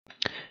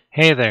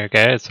Hey there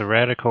guys,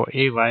 Radical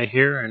Eli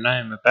here, and I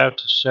am about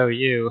to show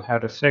you how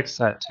to fix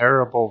that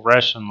terrible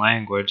Russian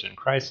language in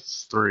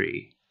Crysis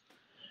 3,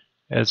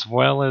 as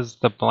well as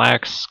the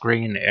black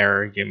screen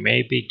error you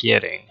may be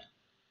getting.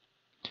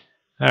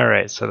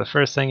 Alright, so the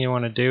first thing you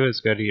want to do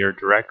is go to your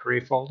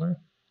directory folder.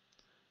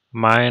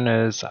 Mine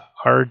is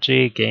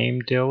RG Game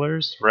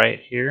Dealers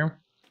right here,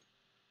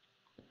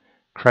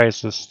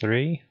 Crysis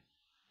 3.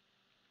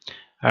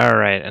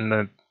 Alright,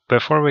 and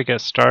before we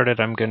get started,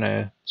 I'm going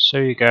to show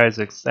you guys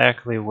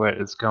exactly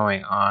what is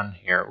going on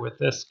here with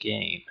this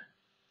game.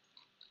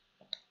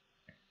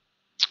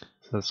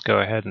 So let's go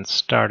ahead and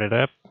start it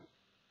up.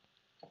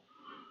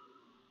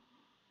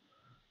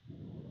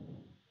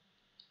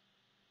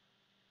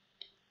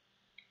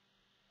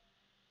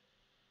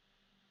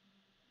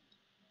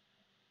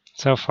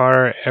 So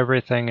far,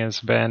 everything has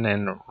been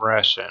in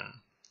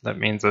Russian. That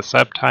means the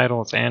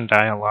subtitles and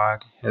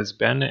dialogue has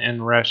been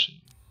in Russian.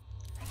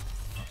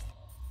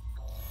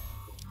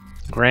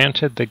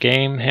 Granted, the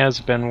game has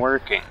been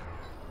working.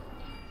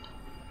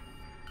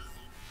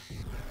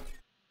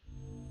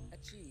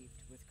 Achieved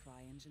with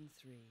CryEngine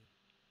 3.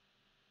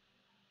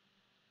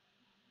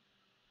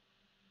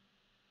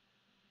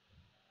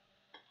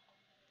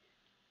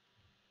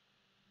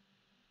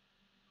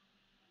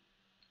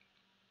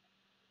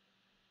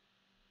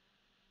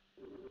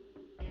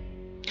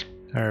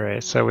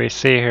 Alright, so we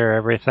see here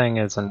everything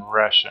is in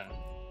Russian.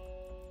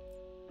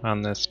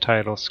 On this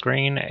title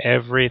screen,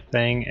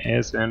 everything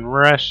is in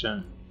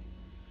Russian.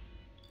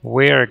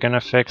 We are gonna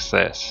fix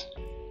this.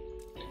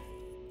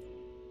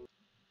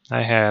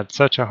 I had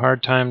such a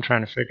hard time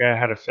trying to figure out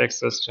how to fix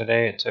this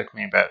today. It took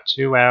me about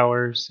 2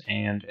 hours,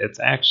 and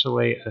it's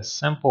actually a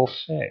simple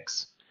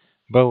fix,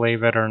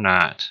 believe it or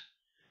not.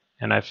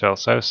 And I feel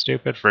so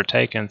stupid for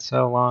taking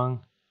so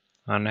long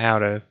on how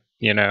to,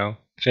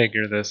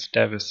 figure this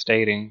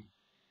devastating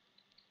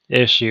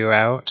issue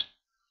out.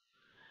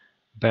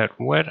 But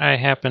what I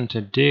happened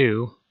to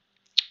do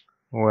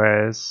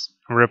was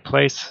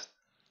replace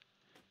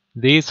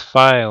these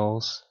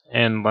files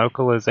in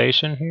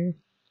localization here.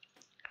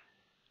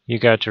 You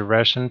got your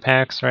Russian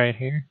packs right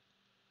here.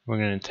 We're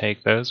going to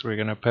take those, we're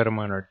going to put them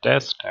on our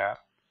desktop.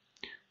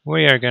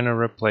 We are going to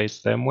replace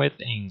them with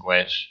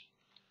English.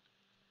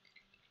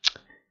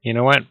 You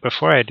know what?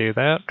 Before I do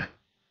that,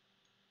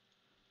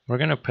 we're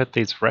going to put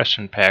these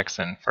Russian packs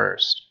in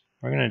first.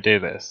 We're going to do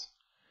this.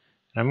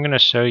 I'm going to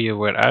show you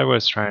what I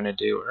was trying to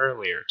do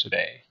earlier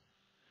today.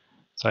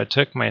 So I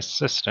took my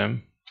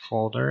system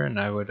folder and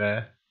I would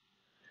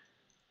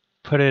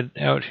put it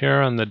out here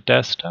on the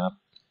desktop.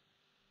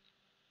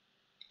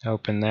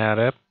 Open that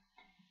up.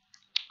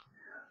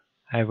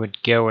 I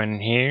would go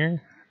in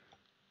here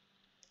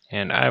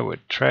and I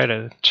would try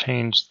to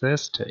change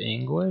this to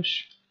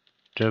English,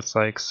 just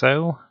like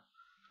so.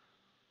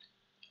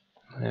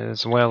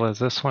 As well as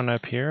this one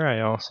up here, I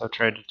also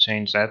tried to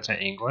change that to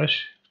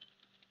English.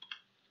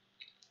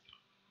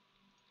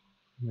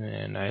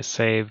 And I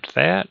saved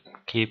that,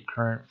 keep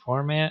current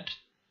format,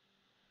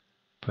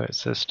 put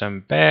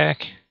system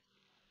back,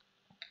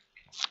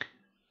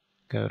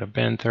 go to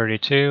bin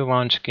 32,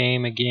 launch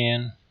game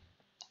again.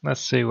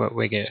 Let's see what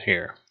we get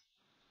here.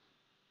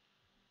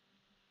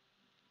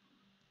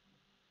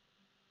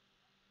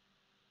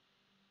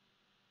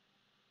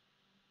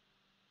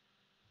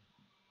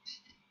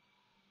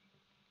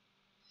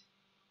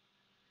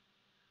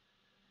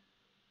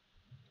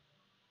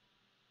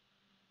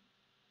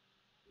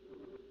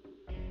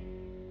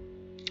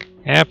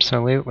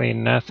 Absolutely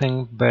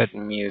nothing but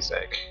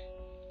music.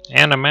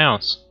 And a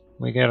mouse.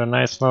 We got a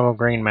nice little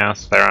green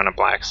mouse there on a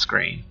black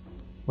screen.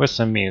 With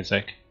some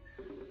music.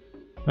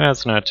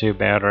 That's not too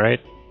bad, right?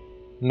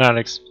 Not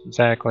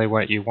exactly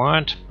what you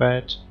want,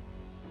 but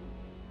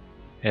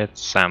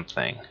it's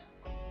something.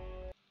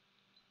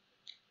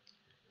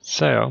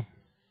 So,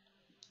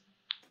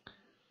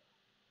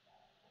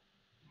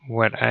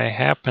 what I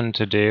happened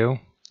to do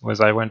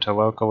was I went to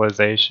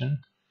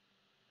localization.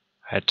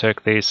 I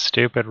took these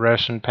stupid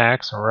Russian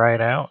packs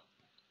right out,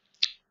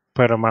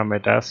 put them on my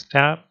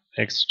desktop,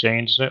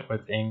 exchanged it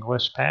with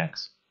English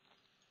packs,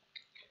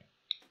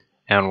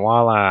 and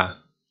voila!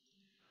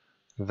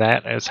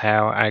 That is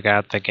how I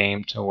got the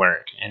game to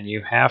work. And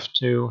you have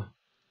to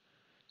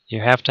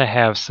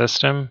have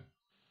system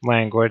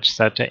language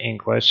set to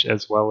English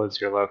as well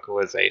as your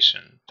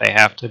localization. They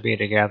have to be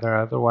together,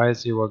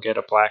 otherwise you will get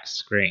a black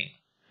screen.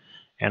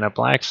 And a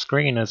black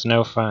screen is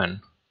no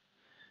fun.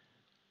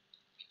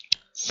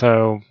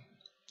 So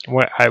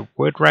what I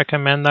would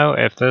recommend though,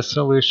 if this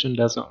solution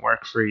doesn't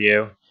work for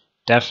you,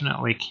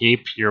 definitely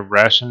keep your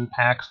Russian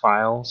pack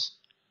files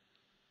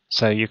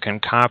so you can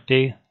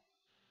copy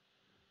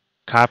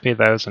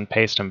those and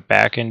paste them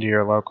back into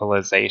your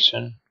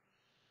localization,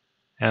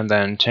 and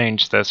then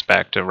change this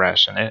back to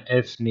Russian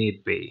if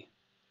need be.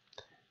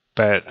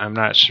 But I'm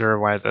not sure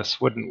why this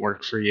wouldn't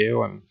work for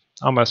you. I'm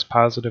almost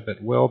positive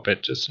it will,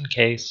 but just in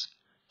case,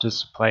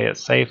 just to play it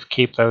safe,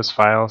 keep those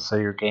files so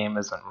your game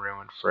isn't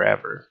ruined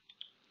forever.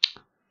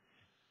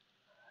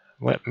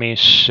 Let me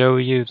show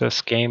you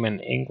this game in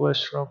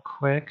English real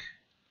quick.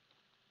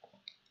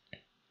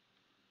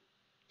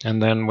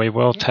 And then we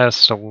will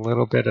test a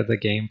little bit of the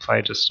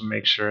gameplay just to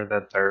make sure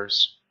that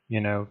there's,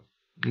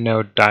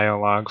 no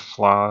dialogue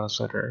flaws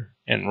that are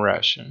in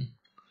Russian.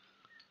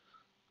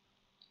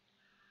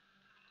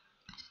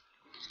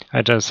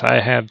 I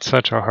had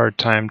such a hard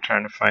time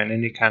trying to find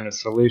any kind of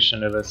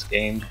solution to this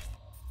game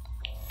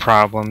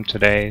problem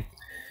today,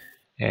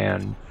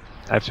 and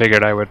I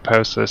figured I would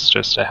post this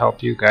just to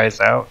help you guys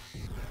out,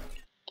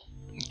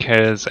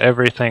 because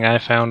everything I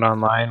found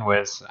online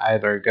was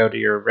either go to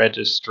your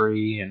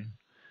registry and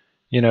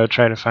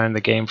try to find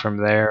the game from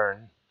there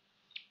and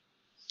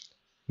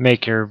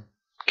make your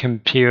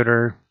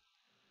computer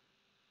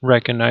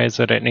recognize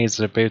that it needs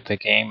to boot the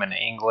game in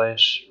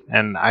English,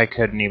 and I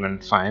couldn't even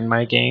find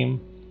my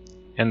game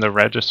in the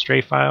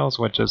registry files,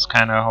 which is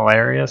kind of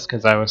hilarious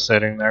because I was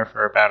sitting there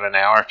for about an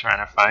hour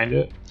trying to find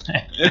it.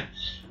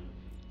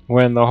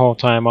 When the whole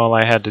time all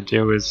I had to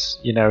do was,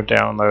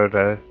 download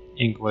a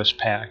English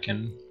pack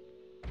and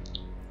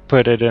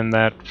put it in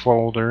that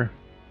folder.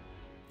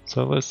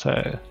 So let's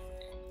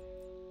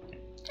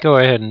go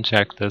ahead and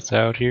check this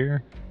out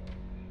here.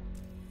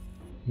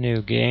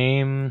 New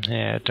game.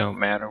 Yeah, it don't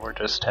matter, we're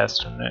just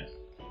testing it.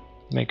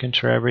 Making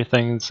sure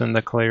everything's in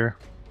the clear.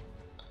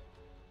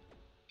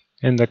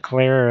 In the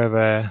clear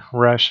of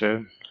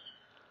Russia.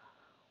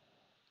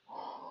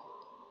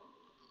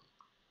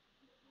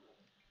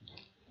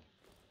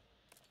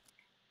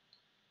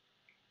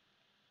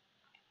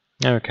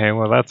 Okay,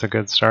 well that's a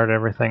good start.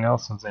 Everything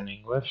else is in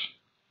English,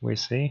 we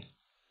see.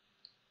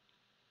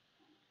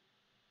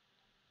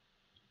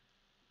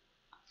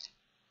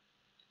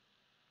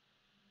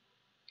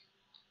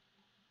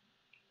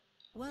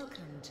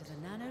 Welcome to the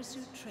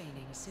nanosuit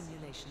training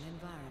simulation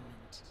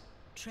environment.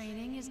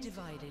 Training is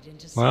divided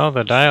into Well,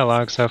 the several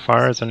dialogue so subsections.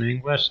 far is in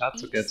English.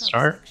 That's a Each good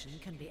start. subsection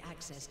can be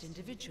accessed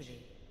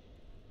individually.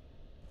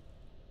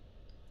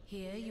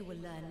 Here you will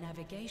learn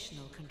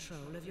navigational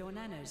control of your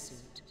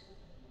nanosuit.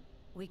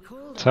 We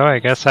call So I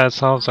guess that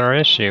solves our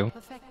issue.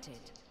 perfected,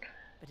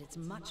 but it's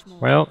much more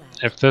Well, than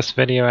that. if this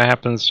video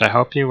happens to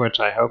help you, which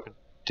I hope it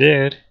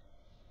did,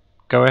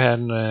 go ahead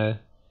and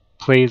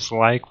please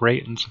like,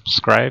 rate, and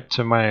subscribe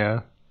to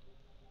my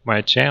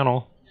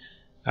channel.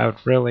 I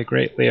would really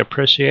greatly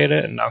appreciate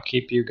it, and I'll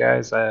keep you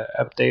guys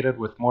updated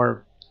with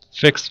more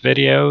fixed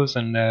videos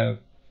and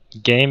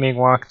gaming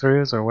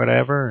walkthroughs or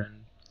whatever.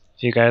 And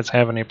if you guys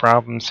have any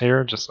problems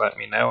here, just let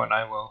me know, and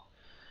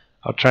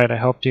I'll try to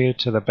help you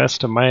to the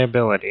best of my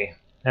ability.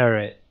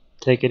 Alright,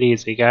 take it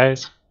easy,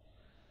 guys.